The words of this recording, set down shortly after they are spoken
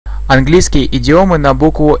Английские идиомы на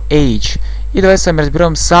букву H. И давайте с вами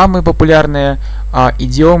разберем самые популярные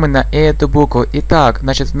идиомы на эту букву. Итак,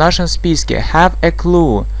 значит, в нашем списке have a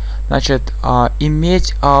clue. Значит,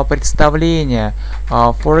 иметь представление.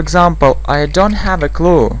 For example, I don't have a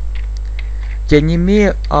clue. Я не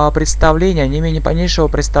имею представления, не имею ни малейшего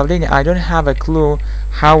представления. I don't have a clue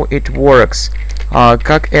how it works.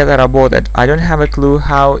 Как это работает. I don't have a clue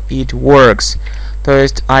how it works. То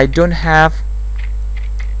есть, I don't have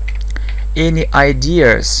any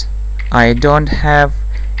ideas. I don't have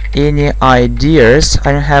any ideas.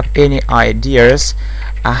 I don't have any ideas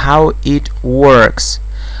how it works.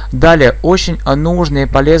 Далее, очень нужное и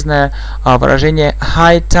полезное выражение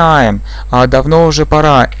high time. Давно уже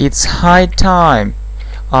пора. It's high time.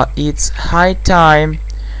 It's high time.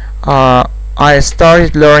 I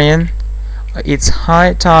started learning. It's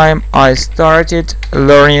high time. I started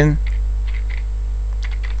learning.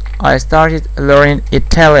 I started learning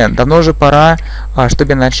Italian. Давно уже пора,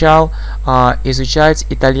 чтобы я начал изучать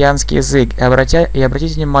итальянский язык. И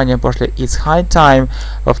обратите внимание, после it's high time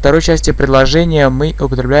во второй части предложения мы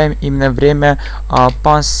употребляем именно время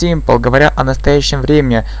past simple, говоря о настоящем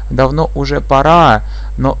времени. Давно уже пора,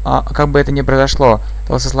 но как бы это ни произошло,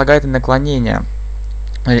 то сослагательное наклонение.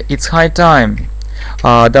 It's high time.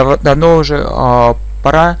 Давно уже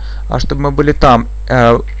пора, чтобы мы были там.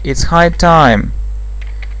 It's high time.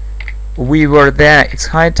 We were there. It's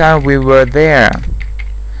high time we were there.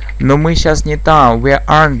 Но мы сейчас не там. We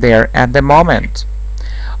aren't there at the moment.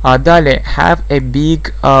 Далее, have a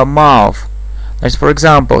big mouth. Значит, for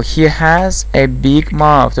example, he has a big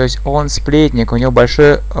mouth. То есть он сплетник, у него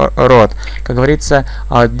большой рот. Как говорится,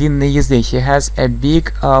 длинный язык. He has a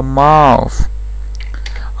big mouth.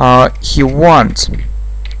 He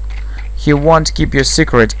won't keep your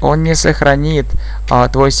secret. Он не сохранит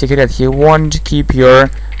твой секрет. He won't keep your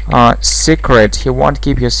secret. He won't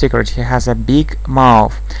keep your secret. He has a big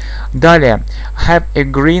mouth. Далее, have a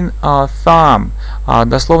green thumb.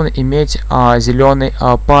 Дословно иметь зеленый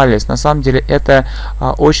палец. На самом деле это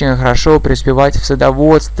очень хорошо преуспевать в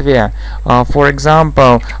садоводстве. For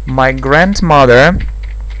example, my grandmother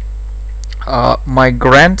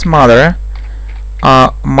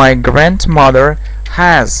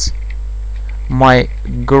has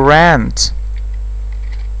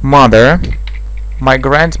My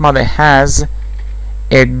grandmother has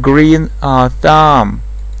a green thumb.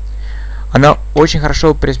 Она очень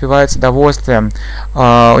хорошо преуспевает в садоводстве.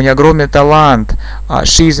 У нее огромный талант.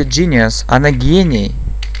 She is a genius. Она гений.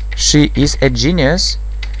 She is a genius.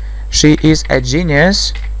 She is a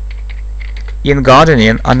genius in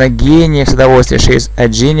gardening. Она гений в садоводстве. She is a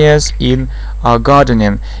genius in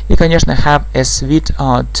gardening. И, конечно, have a sweet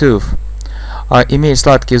tooth. Иметь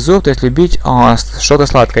сладкий зуб, то есть любить что-то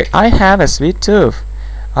сладкое. I have a sweet tooth.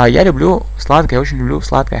 Я люблю сладкое, очень люблю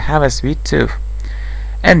сладкое. Have a sweet tooth.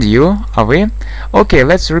 And you? А вы? Okay,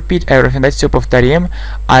 let's repeat everything. Давайте все повторим.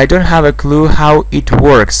 I don't have a clue how it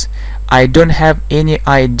works. I don't have any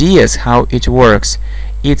ideas how it works.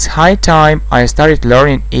 It's high time I started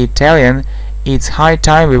learning Italian. It's high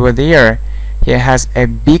time we were there. He has a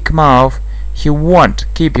big mouth. He won't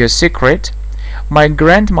keep your secret. My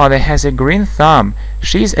grandmother has a green thumb.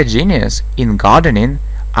 She's a genius in gardening.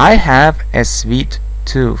 I have a sweet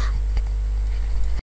tooth.